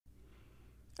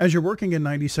As you're working in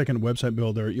 90-second website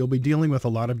builder, you'll be dealing with a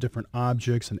lot of different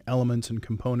objects and elements and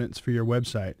components for your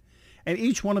website. And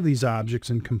each one of these objects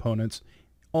and components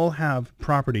all have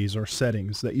properties or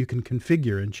settings that you can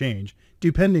configure and change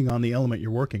depending on the element you're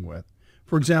working with.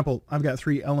 For example, I've got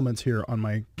 3 elements here on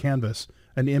my canvas: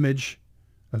 an image,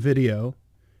 a video,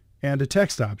 and a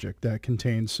text object that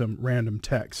contains some random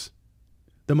text.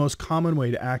 The most common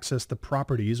way to access the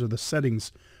properties or the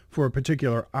settings for a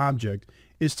particular object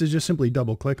is to just simply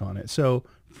double click on it. So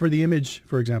for the image,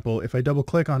 for example, if I double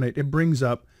click on it, it brings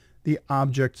up the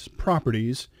object's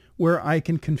properties where I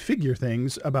can configure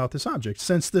things about this object.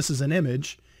 Since this is an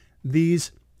image,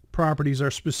 these properties are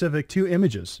specific to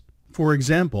images. For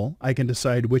example, I can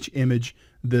decide which image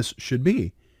this should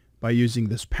be. By using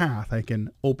this path, I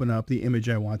can open up the image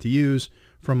I want to use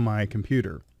from my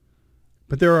computer.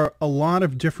 But there are a lot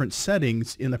of different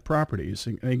settings in the properties.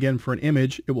 And again, for an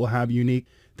image, it will have unique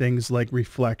things like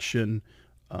reflection,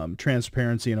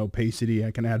 transparency, and opacity.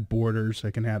 I can add borders.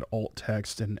 I can add alt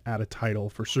text and add a title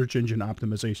for search engine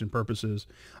optimization purposes.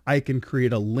 I can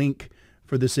create a link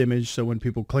for this image so when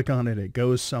people click on it, it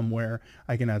goes somewhere.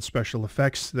 I can add special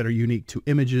effects that are unique to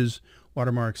images,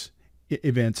 watermarks,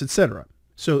 events, etc.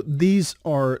 So these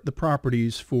are the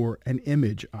properties for an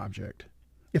image object.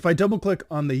 If I double click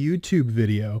on the YouTube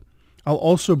video, I'll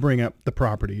also bring up the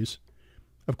properties.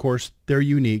 Of course, they're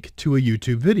unique to a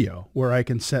YouTube video where I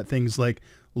can set things like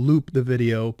loop the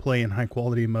video, play in high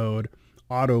quality mode,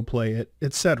 autoplay it,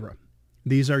 etc.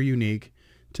 These are unique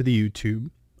to the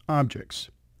YouTube objects.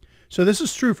 So this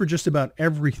is true for just about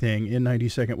everything in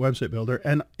 90-second website builder,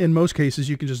 and in most cases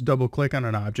you can just double click on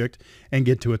an object and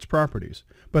get to its properties.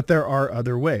 But there are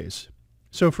other ways.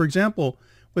 So for example,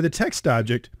 with a text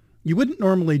object, you wouldn't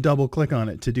normally double click on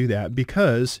it to do that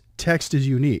because text is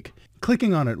unique.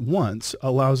 Clicking on it once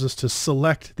allows us to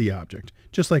select the object,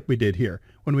 just like we did here.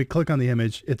 When we click on the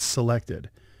image, it's selected.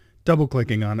 Double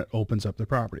clicking on it opens up the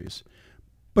properties.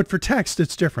 But for text,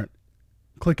 it's different.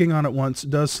 Clicking on it once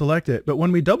does select it, but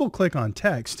when we double click on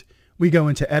text, we go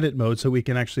into edit mode so we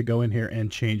can actually go in here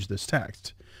and change this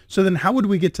text. So then how would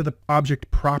we get to the object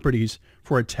properties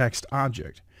for a text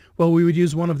object? Well, we would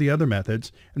use one of the other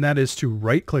methods, and that is to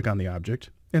right-click on the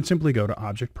object and simply go to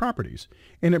Object Properties.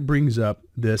 And it brings up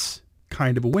this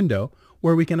kind of a window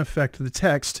where we can affect the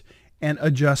text and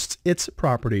adjust its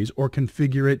properties or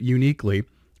configure it uniquely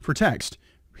for text.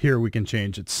 Here we can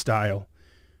change its style.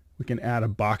 We can add a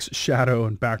box shadow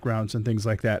and backgrounds and things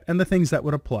like that, and the things that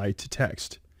would apply to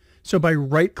text. So by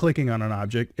right-clicking on an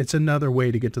object, it's another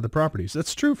way to get to the properties.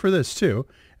 That's true for this too.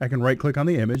 I can right-click on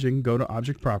the image and go to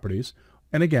Object Properties.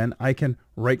 And again, I can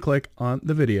right-click on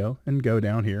the video and go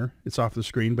down here. It's off the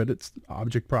screen, but it's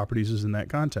Object Properties is in that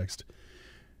context.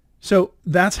 So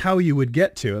that's how you would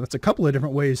get to, that's a couple of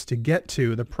different ways to get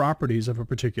to the properties of a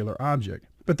particular object.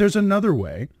 But there's another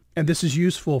way, and this is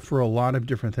useful for a lot of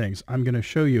different things. I'm going to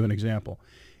show you an example.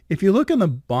 If you look in the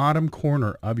bottom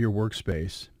corner of your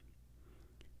workspace,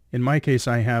 in my case,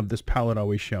 I have this palette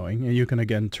always showing, and you can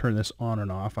again turn this on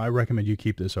and off. I recommend you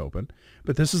keep this open.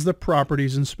 But this is the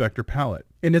Properties Inspector palette,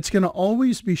 and it's going to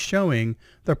always be showing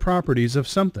the properties of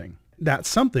something. That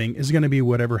something is going to be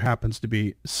whatever happens to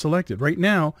be selected. Right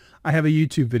now, I have a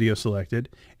YouTube video selected,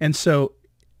 and so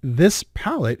this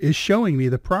palette is showing me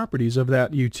the properties of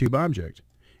that YouTube object.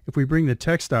 If we bring the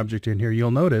text object in here,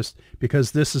 you'll notice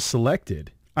because this is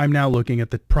selected, I'm now looking at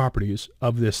the properties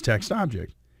of this text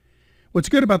object. What's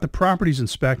good about the Properties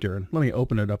Inspector, and let me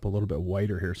open it up a little bit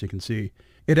wider here so you can see,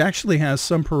 it actually has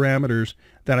some parameters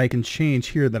that I can change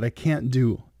here that I can't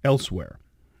do elsewhere.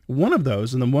 One of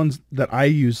those, and the ones that I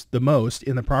use the most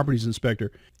in the Properties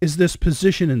Inspector, is this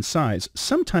position and size.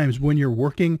 Sometimes when you're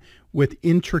working with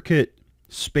intricate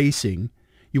spacing,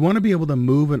 you want to be able to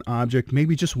move an object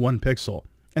maybe just 1 pixel.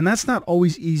 And that's not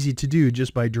always easy to do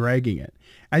just by dragging it.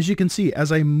 As you can see,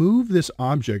 as I move this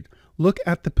object, look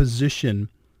at the position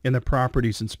in the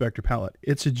Properties Inspector palette.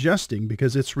 It's adjusting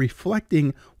because it's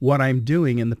reflecting what I'm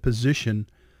doing in the position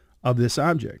of this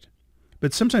object.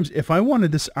 But sometimes if I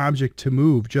wanted this object to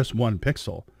move just 1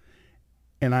 pixel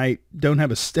and I don't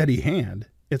have a steady hand,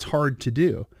 it's hard to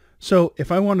do. So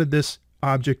if I wanted this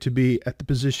object to be at the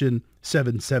position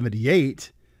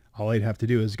 778, all I'd have to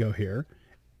do is go here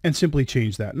and simply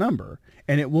change that number,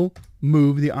 and it will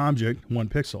move the object 1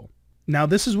 pixel. Now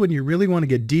this is when you really want to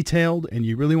get detailed and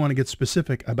you really want to get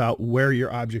specific about where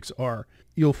your objects are.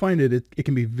 You'll find it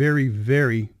can be very,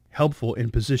 very helpful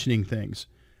in positioning things.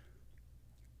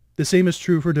 The same is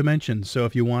true for dimensions. So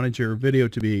if you wanted your video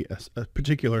to be a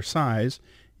particular size,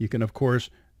 you can of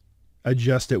course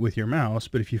adjust it with your mouse,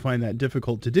 but if you find that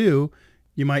difficult to do,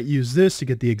 you might use this to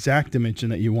get the exact dimension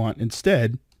that you want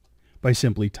instead by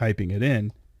simply typing it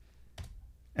in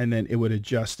and then it would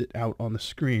adjust it out on the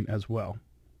screen as well.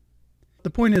 The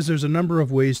point is there's a number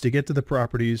of ways to get to the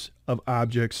properties of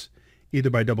objects, either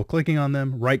by double-clicking on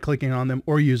them, right-clicking on them,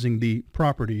 or using the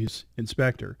Properties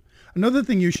Inspector. Another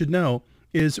thing you should know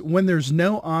is when there's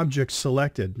no object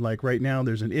selected, like right now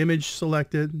there's an image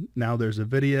selected, now there's a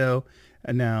video,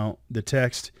 and now the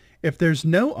text. If there's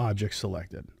no object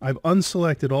selected, I've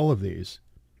unselected all of these,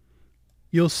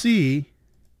 you'll see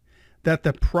that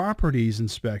the Properties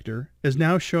Inspector is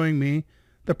now showing me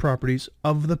the properties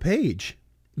of the page,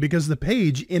 because the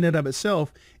page in and of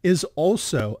itself is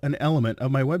also an element of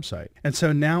my website. And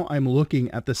so now I'm looking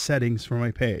at the settings for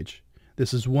my page.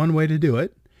 This is one way to do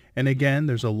it. And again,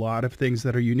 there's a lot of things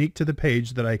that are unique to the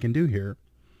page that I can do here.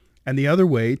 And the other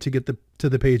way to get to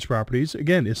the page properties,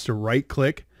 again, is to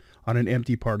right-click on an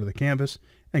empty part of the canvas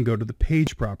and go to the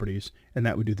page properties, and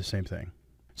that would do the same thing.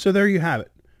 So there you have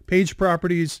it. Page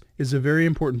properties is a very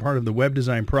important part of the web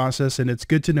design process, and it's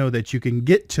good to know that you can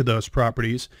get to those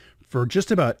properties for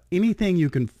just about anything you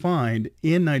can find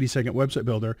in 90-Second Website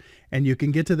Builder, and you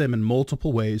can get to them in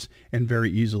multiple ways and very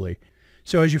easily.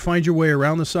 So as you find your way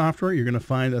around the software, you're going to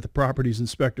find that the Properties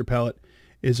Inspector palette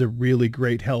is a really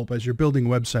great help as you're building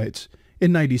websites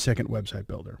in 90-Second Website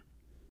Builder.